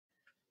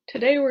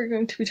Today we're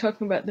going to be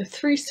talking about the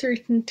three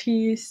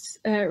certainties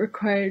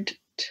required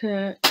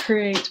to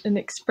create an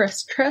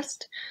express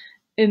trust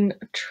in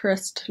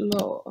trust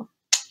law.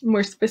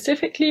 More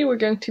specifically, we're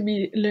going to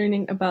be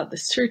learning about the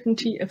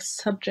certainty of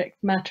subject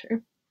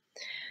matter.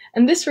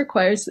 And this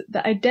requires that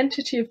the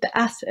identity of the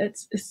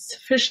assets is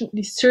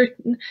sufficiently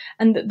certain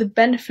and that the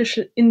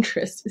beneficial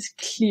interest is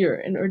clear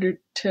in order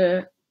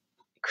to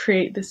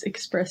create this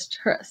express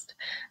trust.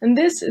 And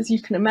this, as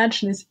you can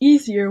imagine, is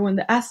easier when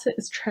the asset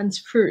is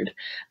transferred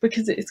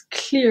because it is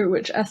clear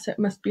which asset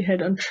must be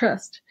held on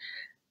trust.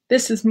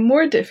 This is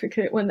more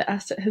difficult when the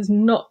asset has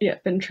not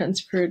yet been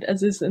transferred,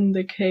 as is in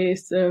the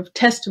case of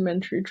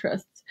testamentary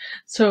trusts.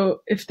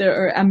 So if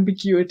there are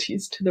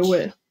ambiguities to the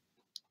will.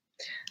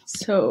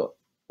 So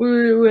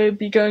we will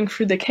be going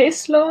through the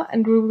case law,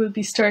 and we will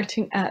be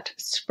starting at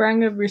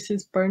Spranger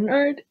versus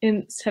Barnard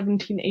in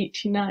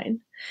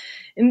 1789.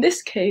 In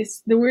this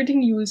case, the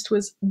wording used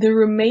was the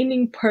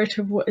remaining part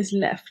of what is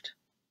left.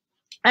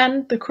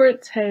 And the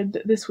courts held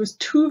that this was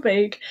too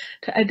vague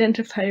to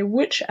identify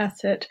which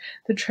asset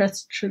the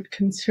trust should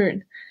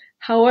concern.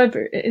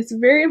 However, it is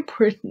very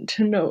important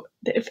to note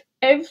that if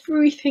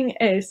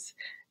everything else,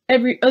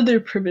 every other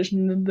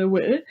provision of the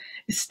will,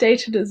 is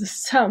stated as a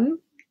sum,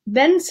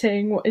 then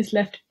saying what is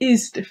left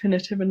is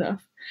definitive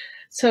enough.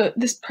 So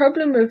this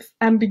problem of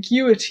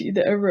ambiguity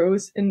that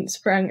arose in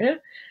Spranger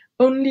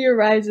only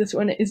arises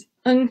when it is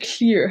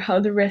unclear how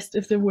the rest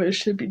of the will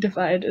should be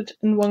divided,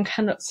 and one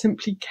cannot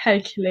simply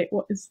calculate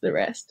what is the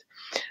rest.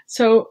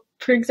 So,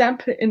 for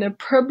example, in a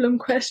problem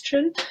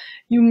question,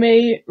 you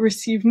may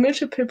receive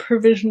multiple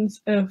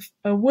provisions of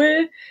a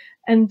will,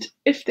 and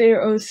if they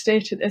are all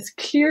stated as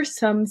clear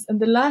sums and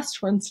the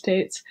last one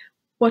states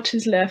what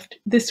is left,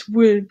 this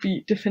will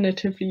be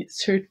definitively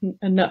certain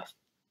enough.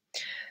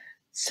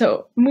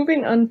 So,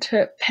 moving on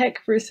to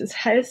Peck versus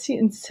Halsey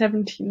in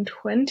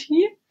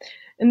 1720.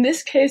 In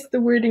this case,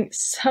 the wording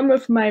 "some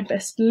of my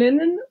best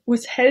linen"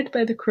 was held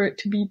by the court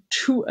to be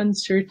too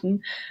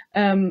uncertain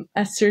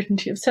as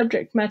certainty of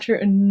subject matter,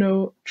 and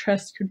no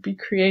trust could be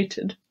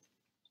created.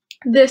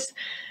 This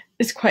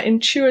is quite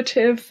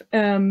intuitive.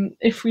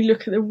 If we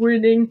look at the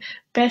wording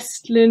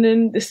 "best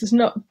linen," this is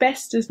not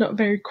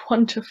very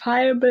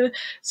quantifiable.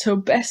 So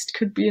best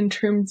could be in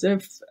terms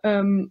of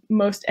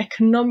most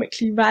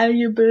economically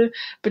valuable,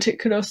 but it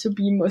could also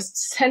be most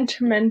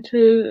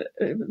sentimentally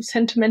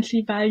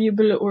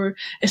valuable or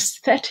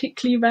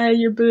aesthetically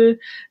valuable.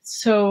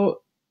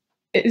 So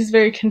it is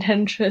very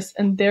contentious,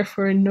 and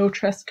therefore no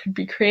trust could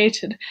be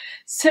created.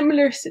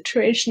 Similar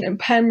situation in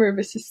Palmer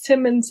versus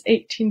Simmons,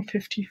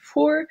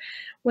 1854,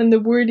 when the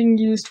wording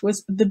used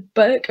was "the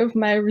bulk of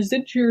my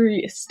residuary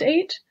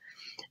estate."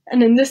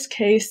 And in this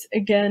case,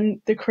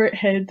 again, the court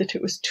held that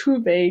it was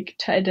too vague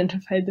to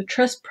identify the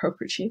trust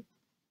property.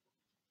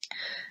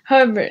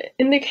 However,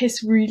 in the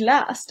case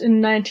Relast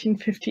in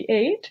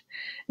 1958,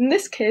 in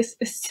this case,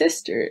 a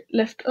sister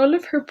left all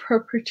of her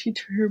property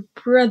to her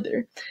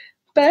brother,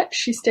 but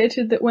she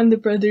stated that when the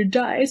brother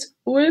dies,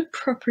 all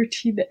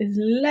property that is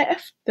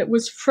left, that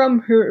was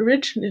from her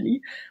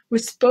originally,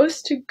 was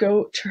supposed to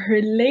go to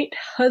her late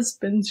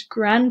husband's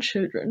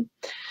grandchildren.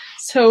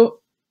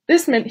 So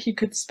this meant he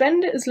could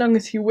spend it as long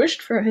as he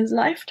wished for his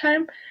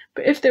lifetime,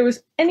 but if there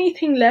was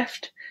anything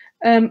left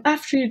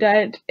after he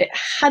died, it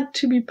had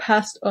to be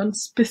passed on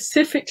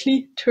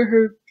specifically to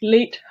her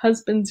late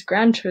husband's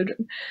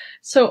grandchildren.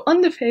 So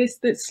on the face,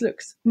 this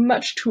looks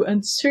much too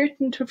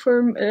uncertain to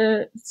form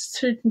a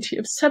certainty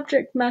of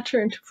subject matter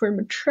and to form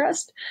a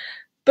trust,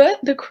 but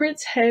the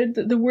courts held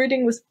that the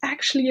wording was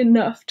actually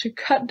enough to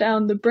cut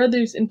down the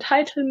brother's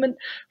entitlement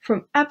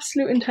from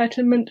absolute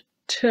entitlement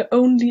to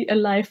only a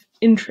life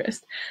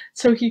interest.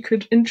 So he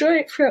could enjoy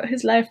it throughout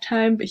his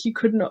lifetime, but he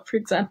could not, for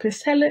example,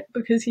 sell it,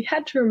 because he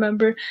had to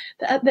remember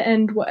that at the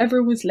end,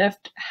 whatever was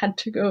left had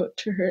to go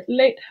to her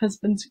late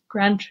husband's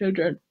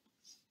grandchildren.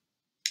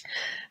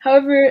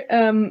 However,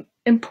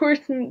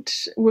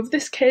 important with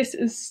this case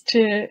is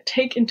to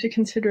take into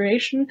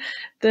consideration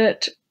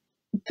that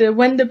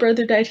when the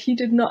brother died, he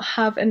did not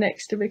have a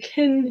next of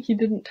kin. He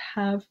didn't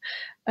have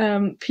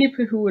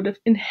people who would have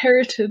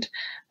inherited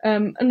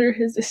under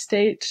his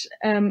estate,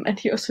 and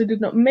he also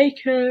did not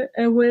make a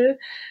will.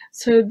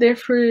 So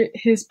therefore,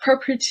 his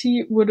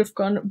property would have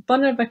gone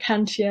bona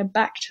vacantia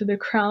back to the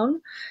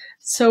crown.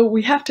 So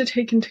we have to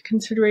take into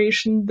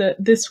consideration that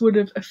this would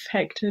have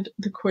affected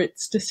the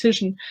court's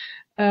decision.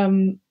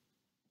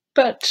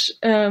 But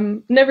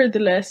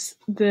nevertheless,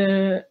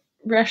 the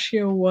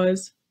ratio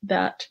was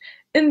that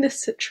in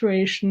this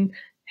situation,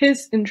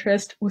 his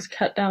interest was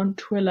cut down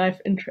to a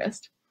life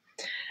interest.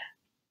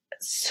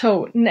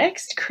 So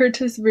next,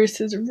 Curtis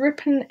versus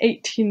Ripon,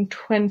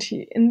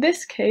 1820. In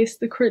this case,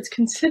 the courts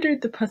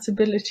considered the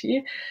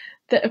possibility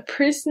that a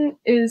person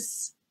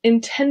is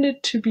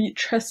intended to be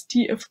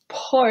trustee of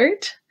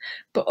part,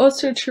 but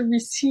also to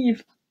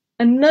receive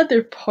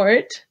another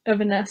part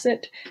of an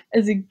asset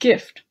as a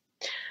gift.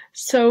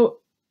 So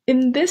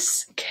in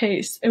this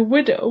case, a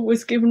widow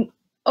was given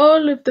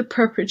all of the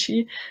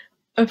property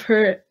of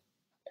her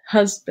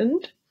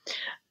husband,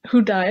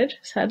 who died,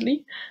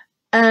 sadly,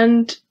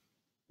 and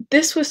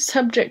This was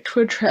subject to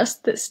a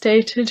trust that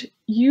stated,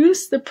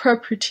 use the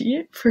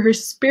property for her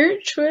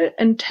spiritual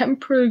and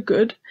temporal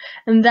good,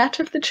 and that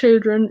of the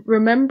children,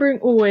 remembering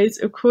always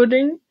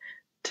according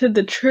to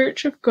the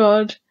Church of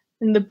God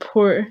and the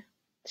poor.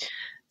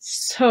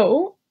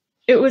 So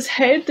it was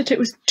held that it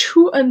was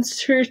too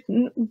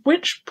uncertain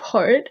which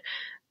part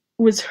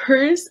was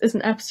hers as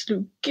an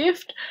absolute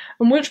gift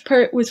and which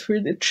part was for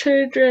the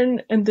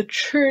children and the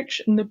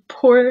church and the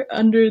poor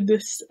under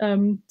this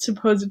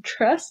supposed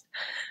trust.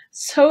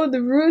 So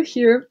the rule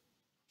here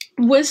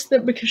was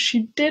that because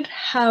she did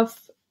have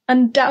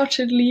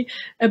undoubtedly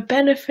a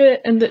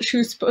benefit and that she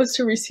was supposed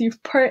to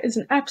receive part as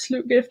an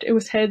absolute gift, it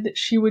was held that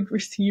she would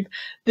receive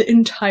the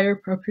entire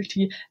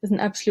property as an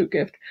absolute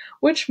gift,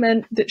 which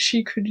meant that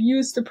she could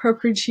use the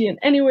property in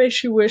any way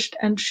she wished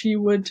and she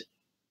would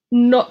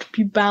not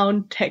be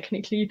bound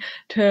technically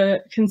to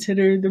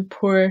consider the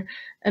poor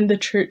and the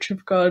Church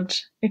of God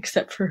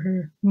except for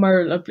her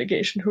moral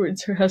obligation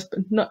towards her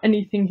husband, not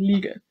anything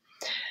legal.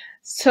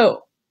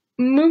 So,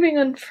 moving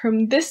on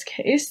from this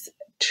case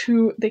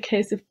to the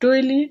case of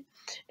Doyley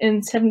in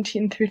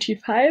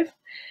 1735,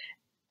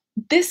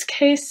 this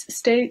case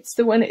states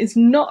that when it is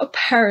not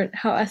apparent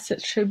how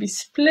assets shall be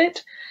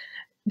split,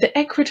 the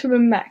equitable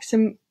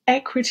maxim,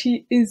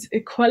 equity is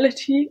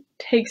equality,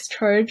 takes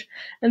charge,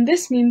 and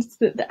this means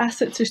that the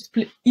assets are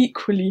split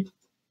equally.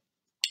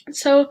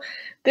 So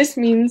this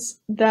means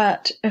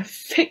that a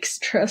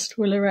fixed trust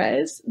will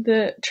arise.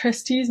 The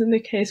trustees in the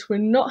case will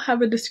not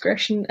have a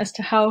discretion as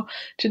to how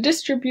to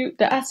distribute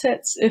the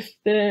assets if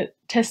the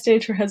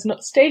testator has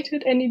not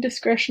stated any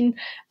discretion,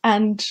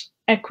 and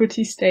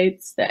equity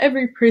states that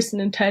every person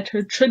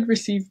entitled should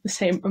receive the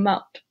same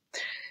amount.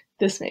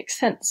 This makes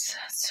sense.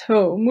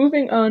 So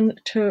moving on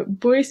to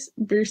Boyce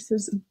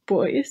versus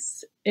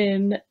Boyce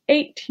in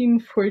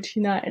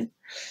 1849.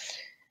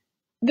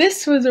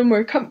 This was a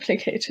more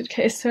complicated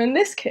case. So in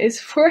this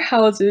case, 4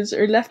 houses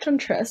are left on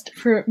trust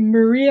for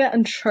Maria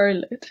and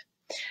Charlotte.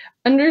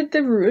 Under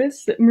the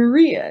rules that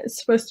Maria is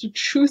supposed to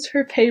choose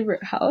her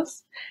favorite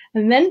house,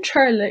 and then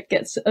Charlotte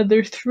gets the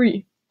other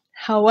 3.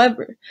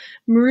 However,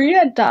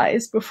 Maria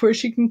dies before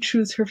she can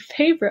choose her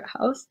favorite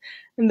house,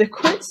 and the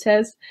court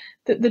says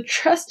that the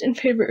trust in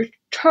favor of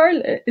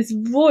Charlotte is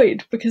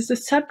void because the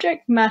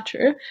subject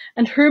matter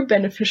and her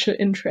beneficial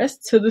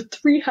interest, so the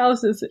 3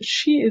 houses that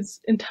she is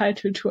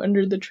entitled to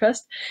under the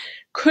trust,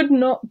 could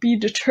not be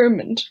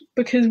determined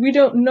because we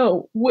don't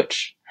know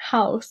which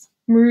house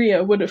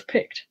Maria would have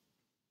picked.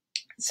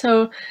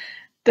 So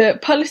the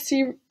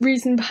policy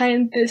reason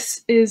behind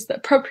this is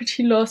that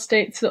property law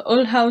states that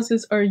all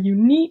houses are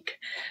unique,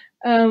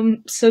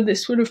 so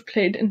this would have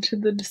played into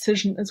the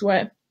decision as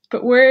well.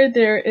 But where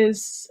there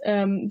is,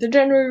 the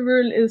general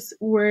rule is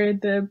where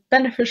the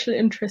beneficial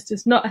interest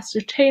is not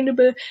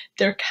ascertainable,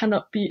 there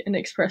cannot be an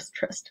express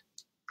trust,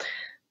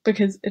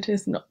 because it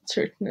is not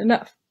certain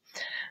enough.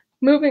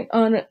 Moving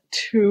on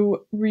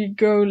to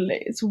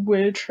Rigolet's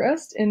will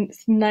trust in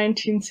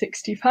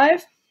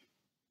 1965.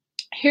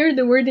 Here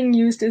the wording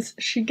used is,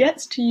 she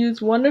gets to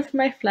use one of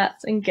my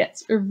flats and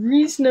gets a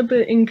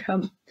reasonable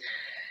income.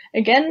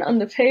 Again, on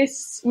the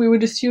face, we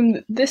would assume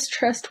that this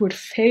trust would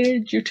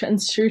fail due to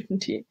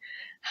uncertainty.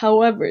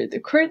 However, the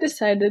court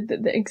decided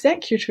that the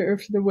executor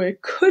of the will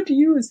could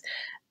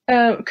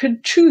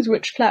choose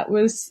which flat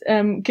was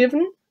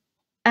given,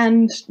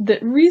 and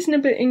that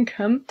reasonable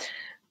income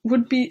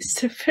would be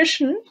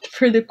sufficient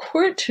for the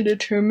court to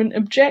determine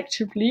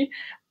objectively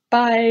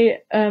by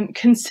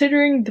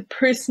considering the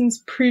person's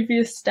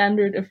previous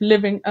standard of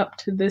living up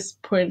to this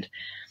point.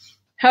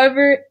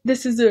 However,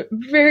 this is a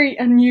very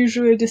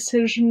unusual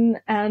decision,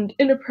 and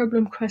in a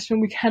problem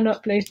question we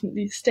cannot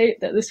blatantly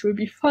state that this will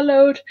be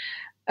followed,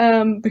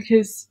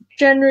 because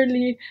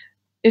generally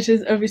it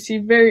is obviously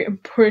very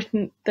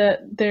important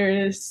that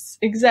there is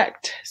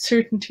exact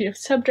certainty of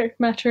subject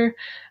matter,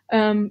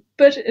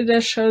 but it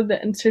does show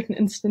that in certain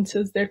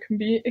instances there can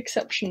be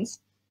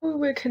exceptions. We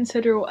will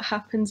consider what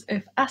happens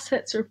if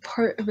assets are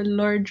part of a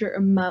larger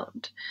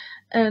amount,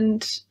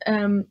 and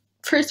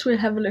first we'll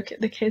have a look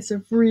at the case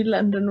of Re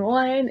London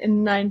Wine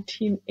in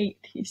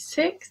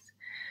 1986.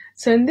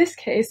 So in this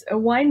case, a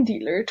wine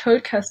dealer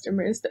told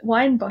customers that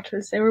wine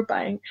bottles they were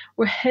buying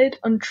were held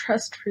on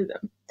trust for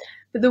them,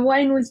 but the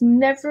wine was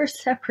never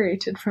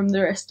separated from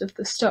the rest of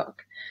the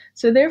stock.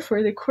 So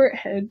therefore the court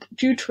held,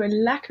 due to a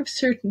lack of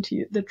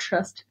certainty, the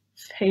trust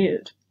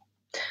failed.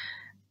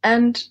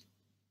 And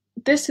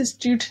this is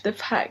due to the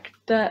fact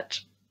that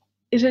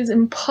it is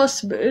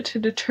impossible to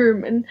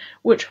determine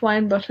which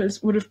wine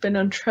bottles would have been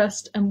on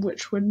trust and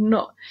which would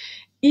not.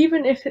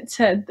 Even if it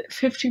said that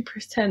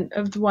 50%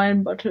 of the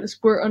wine bottles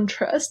were on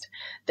trust,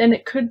 then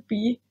it could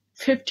be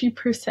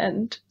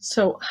 50%,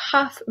 so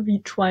half of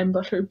each wine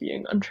bottle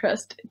being on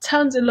trust. It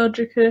sounds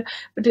illogical,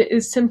 but it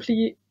is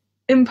simply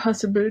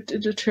impossible to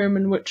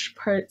determine which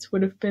parts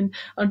would have been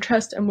on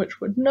trust and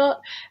which would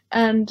not,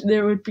 and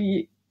there would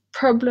be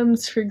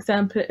problems, for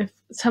example, if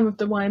some of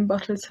the wine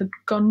bottles had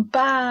gone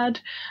bad,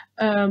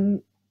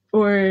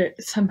 or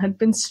some had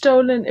been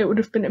stolen, it would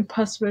have been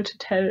impossible to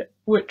tell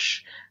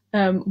which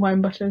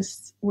wine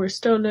bottles were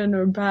stolen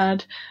or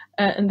bad,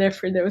 and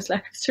therefore there was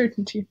lack of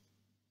certainty.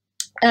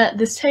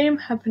 The same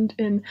happened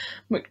in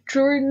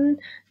McJordan,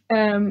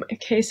 a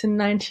case in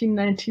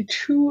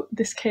 1992.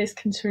 This case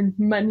concerned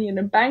money in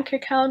a bank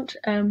account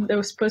that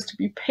was supposed to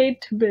be paid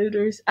to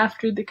builders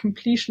after the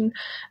completion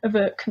of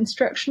a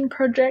construction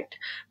project,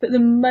 but the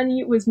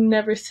money was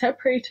never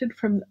separated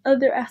from the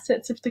other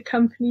assets of the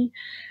company,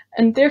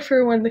 and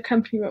therefore when the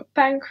company went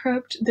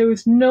bankrupt, there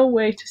was no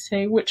way to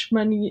say which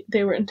money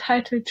they were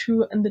entitled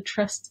to, and the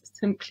trust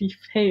simply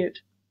failed.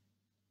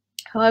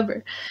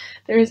 However,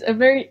 there is a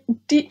very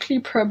deeply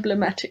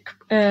problematic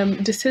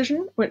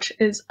decision, which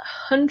is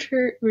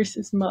Hunter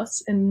versus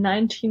Moss in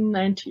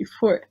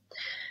 1994.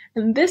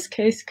 And this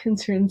case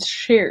concerns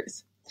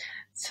shares.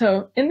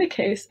 So, in the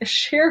case, a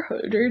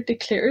shareholder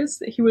declares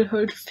that he will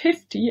hold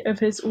 50 of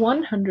his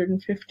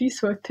 150,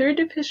 so a third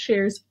of his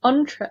shares,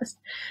 on trust,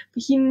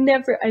 but he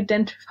never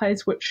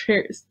identifies which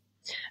shares.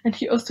 And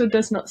he also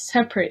does not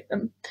separate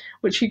them,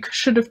 which he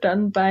should have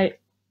done by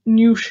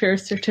new share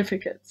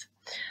certificates.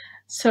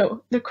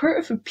 So, the Court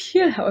of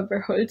Appeal,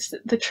 however, holds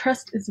that the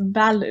trust is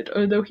valid,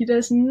 although he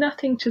does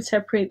nothing to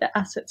separate the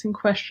assets in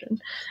question.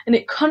 And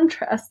it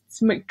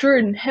contrasts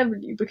McJordan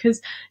heavily,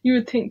 because you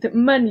would think that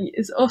money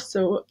is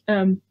also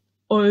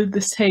all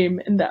the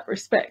same in that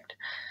respect.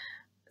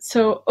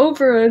 So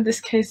overall, this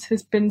case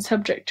has been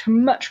subject to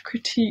much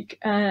critique,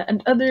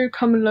 and other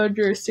common law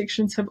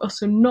jurisdictions have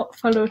also not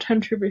followed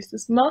Hunter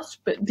versus Moss,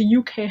 but the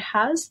UK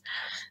has.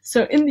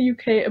 So in the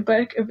UK, a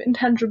bulk of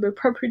intangible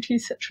property,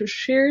 such as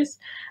shares,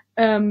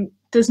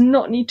 does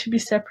not need to be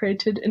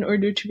separated in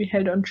order to be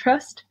held on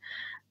trust.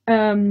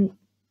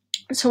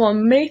 So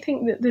one may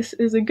think that this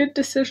is a good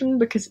decision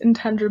because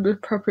intangible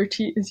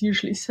property is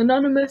usually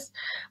synonymous,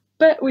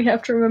 but we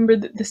have to remember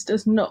that this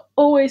does not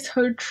always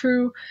hold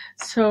true.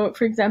 So,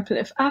 for example,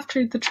 if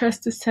after the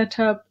trust is set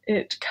up,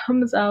 it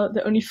comes out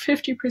that only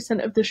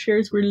 50% of the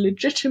shares were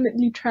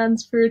legitimately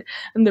transferred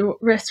and the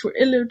rest were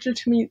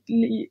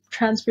illegitimately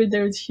transferred,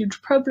 there is a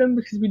huge problem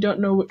because we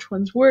don't know which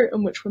ones were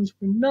and which ones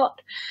were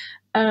not.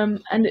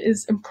 And it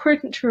is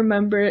important to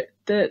remember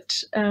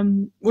that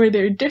where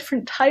there are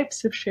different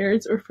types of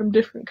shares or from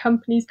different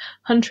companies,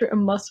 Hunter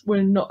and Moss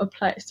will not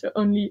apply. So it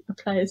only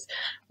applies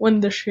when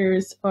the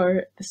shares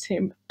are the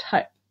same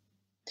type.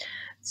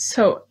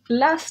 So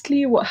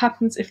lastly, what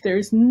happens if there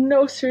is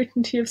no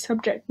certainty of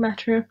subject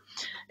matter?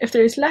 If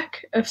there is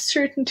lack of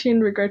certainty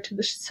in regard to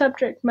the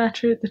subject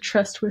matter, the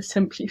trust will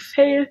simply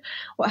fail.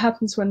 What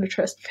happens when the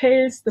trust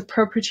fails? The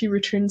property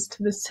returns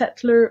to the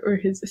settlor or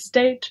his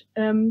estate,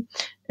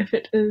 if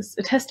it is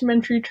a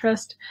testamentary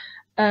trust,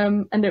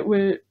 and it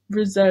will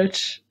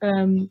result,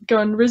 go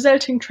on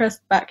resulting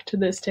trust back to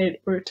the estate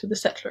or to the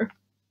settlor.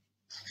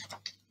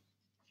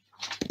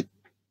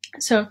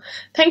 So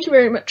thank you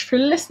very much for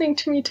listening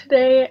to me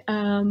today.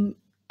 Don't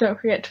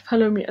forget to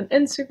follow me on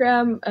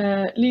Instagram,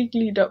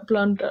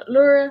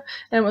 legally.blonde.laura.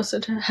 I'm also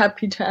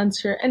happy to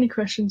answer any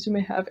questions you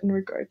may have in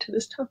regard to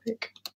this topic.